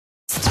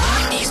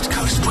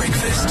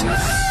Post-breakfast.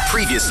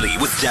 Previously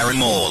with Darren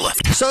Maul.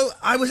 So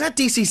I was at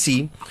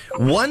DCC.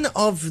 One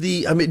of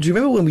the, do you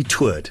remember when we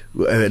toured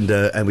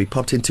and we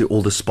popped into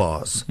all the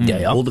spas?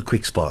 Yeah. All the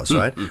quick spas,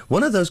 right?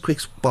 One of those quick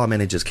spa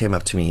managers came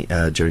up to me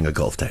during a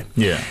golf day.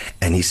 Yeah.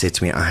 And he said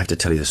to me, I have to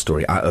tell you the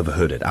story. I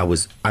overheard it. I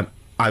was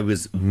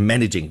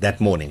managing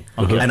that morning,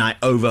 and I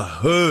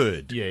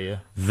overheard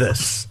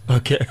this.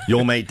 Okay.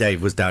 Your mate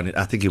Dave was down in,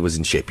 I think it was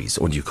in Sheppies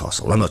or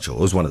Newcastle. I'm not sure. It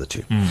was one of the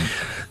two.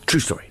 True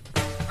story.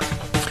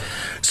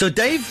 So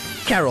Dave,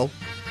 Carol,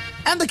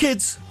 and the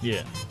kids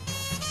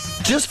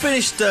just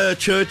finished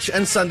church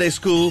and Sunday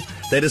school.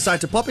 They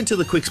decide to pop into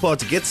the quick spa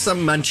to get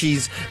some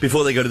munchies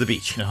before they go to the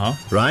beach.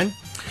 Right?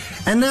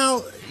 And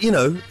now, you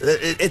know,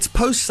 it's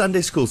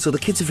post-Sunday school, so the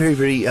kids are very,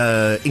 very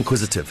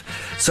inquisitive.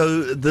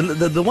 So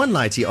the one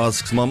night he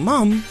asks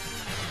Mom,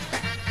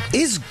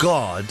 is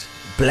God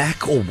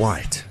black or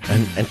white?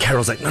 And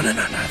Carol's like, no,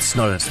 it's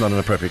not an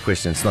appropriate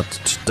question. It's not,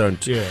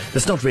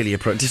 that's not really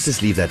appropriate.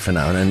 Just leave that for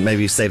now and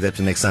maybe save that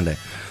for next Sunday.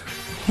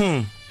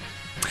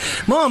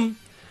 Mom,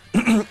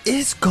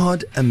 is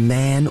God a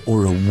man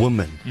or a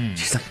woman?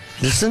 She's like,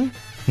 listen,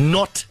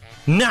 not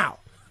now,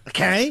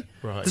 okay?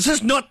 Right. This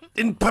is not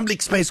in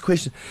public space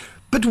question.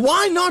 But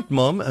why not,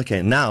 Mom?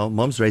 Okay, now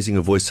Mom's raising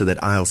her voice so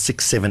that aisle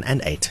 6, 7,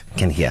 and 8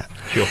 can hear.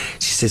 Sure.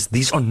 She says,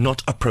 these are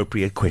not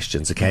appropriate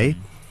questions, okay?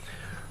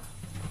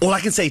 All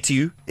I can say to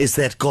you is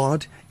that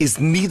God is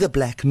neither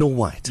black nor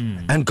white.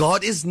 And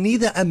God is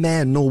neither a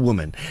man nor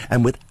woman.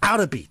 And without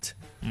a beat,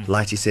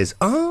 Lighty says,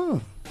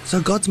 so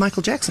God's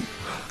Michael Jackson.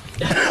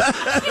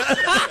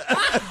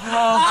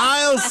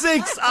 Aisle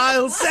 6,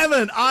 aisle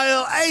 7,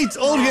 aisle 8,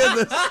 all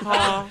together.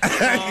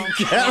 And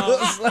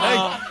Carol's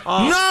like,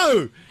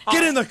 no!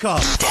 Get in the car.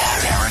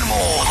 Darren